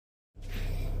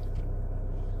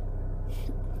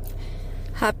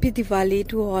Happy Diwali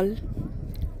to all.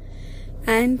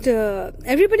 And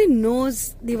everybody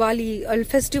knows Diwali, a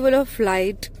festival of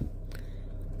light,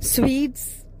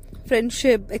 sweets,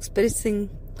 friendship, expressing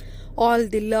all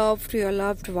the love to your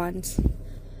loved ones.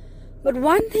 But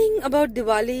one thing about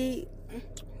Diwali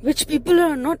which people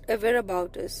are not aware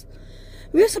about is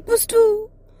we are supposed to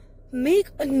make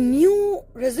a new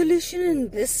resolution in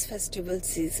this festival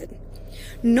season,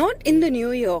 not in the New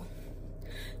Year.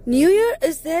 New Year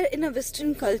is there in a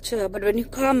Western culture, but when you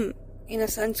come in a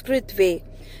Sanskrit way,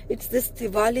 it's this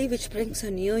Diwali which brings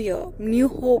a new year, new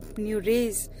hope, new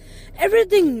rays,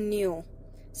 everything new.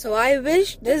 So I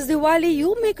wish this Diwali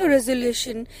you make a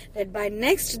resolution that by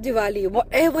next Diwali,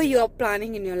 whatever you are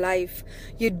planning in your life,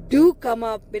 you do come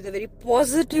up with a very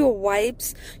positive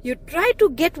vibes. You try to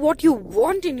get what you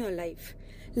want in your life.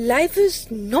 Life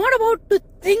is not about to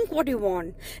think what you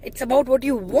want. It's about what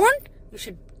you want, you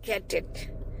should get it.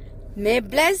 May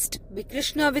blessed be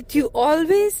Krishna with you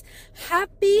always.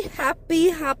 Happy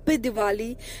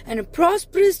Diwali and a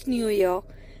prosperous new year.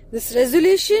 This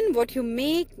resolution, what you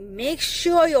make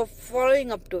sure you're following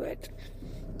up to it.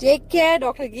 Take care,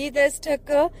 Dr. Geeta S.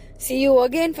 Thakkar. See you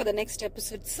again for the next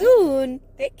episode soon.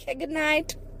 Take care. Good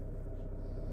night.